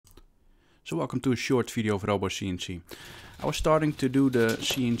So welcome to a short video of RoboCNC. I was starting to do the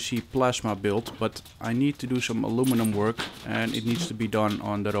CNC Plasma build, but I need to do some aluminum work and it needs to be done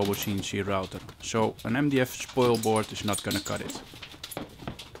on the RoboCNC router. So an MDF spoil board is not gonna cut it.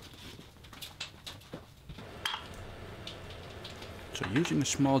 So using a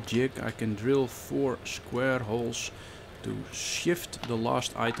small jig I can drill 4 square holes to shift the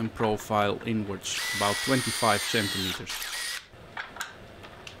last item profile inwards, about 25 centimeters.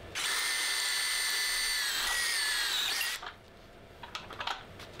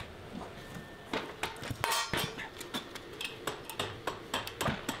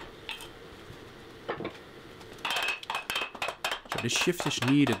 This shift is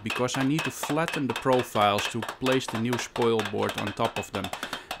needed because I need to flatten the profiles to place the new spoil board on top of them,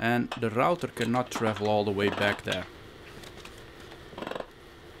 and the router cannot travel all the way back there.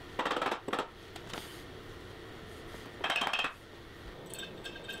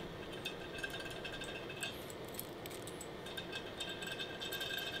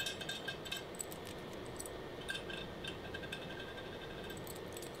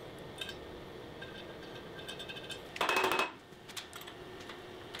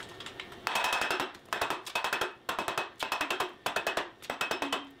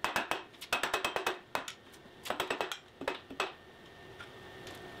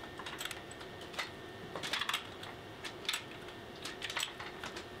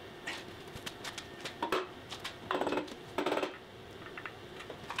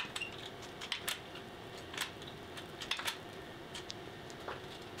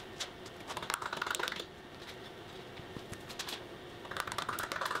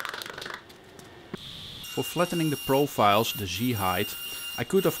 For flattening the profiles, the Z height, I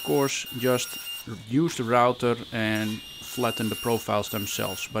could of course just use the router and flatten the profiles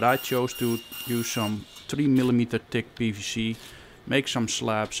themselves, but I chose to use some 3mm thick PVC, make some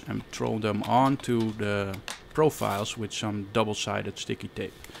slabs and throw them onto the profiles with some double-sided sticky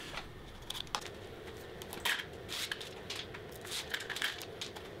tape.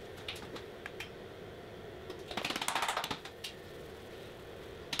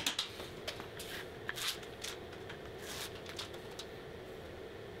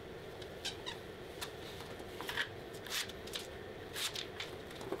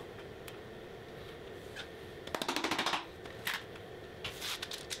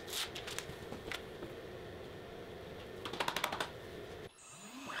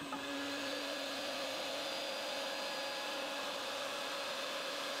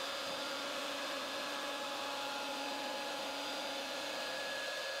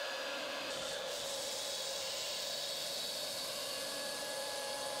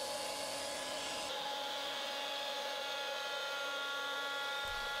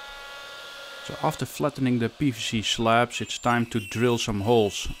 So after flattening the PVC slabs, it's time to drill some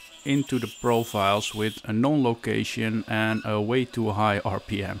holes into the profiles with a known location and a way too high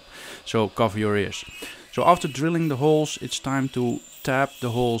RPM. So cover your ears. So after drilling the holes, it's time to tap the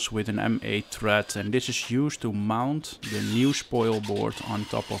holes with an M8 thread, and this is used to mount the new spoil board on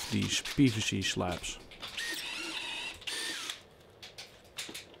top of these PVC slabs.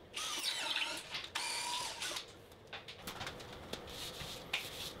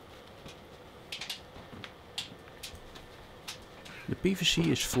 The PVC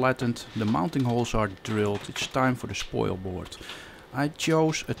is flattened, the mounting holes are drilled, it's time for the spoil board. I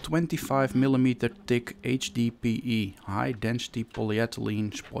chose a 25mm thick HDPE, high density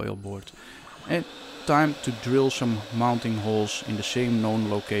polyethylene spoil board. And time to drill some mounting holes in the same known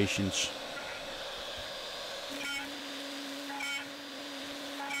locations.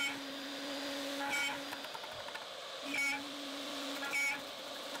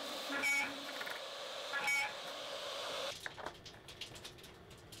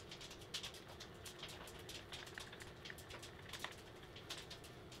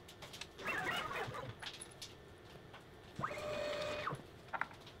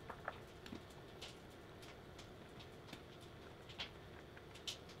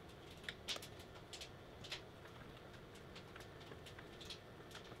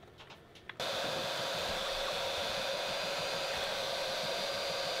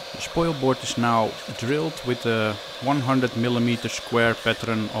 The spoil board is now drilled with a 100mm square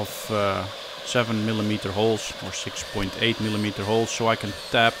pattern of 7mm holes or 6.8mm holes, so I can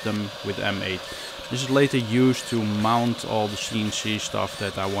tap them with M8. This is later used to mount all the CNC stuff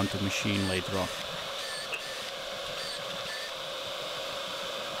that I want to machine later on.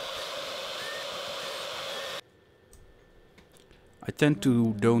 I tend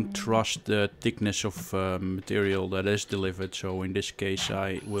to don't trust the thickness of material that is delivered, so in this case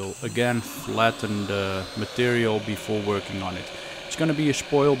I will again flatten the material before working on it. It's gonna be a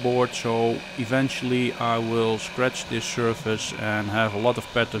spoil board, so eventually I will scratch this surface and have a lot of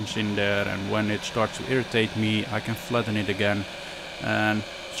patterns in there, and when it starts to irritate me I can flatten it again, and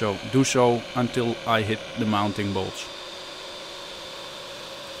so do so until I hit the mounting bolts.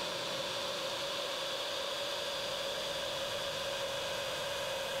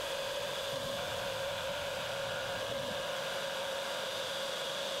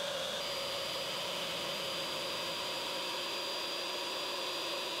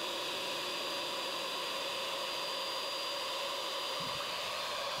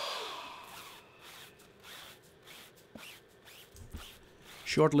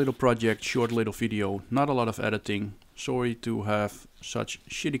 Short little project, short little video, not a lot of editing. Sorry to have such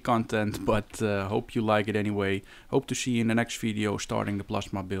shitty content, but hope you like it anyway. Hope to see you in the next video starting the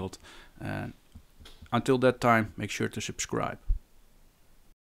plasma build. And until that time, make sure to subscribe.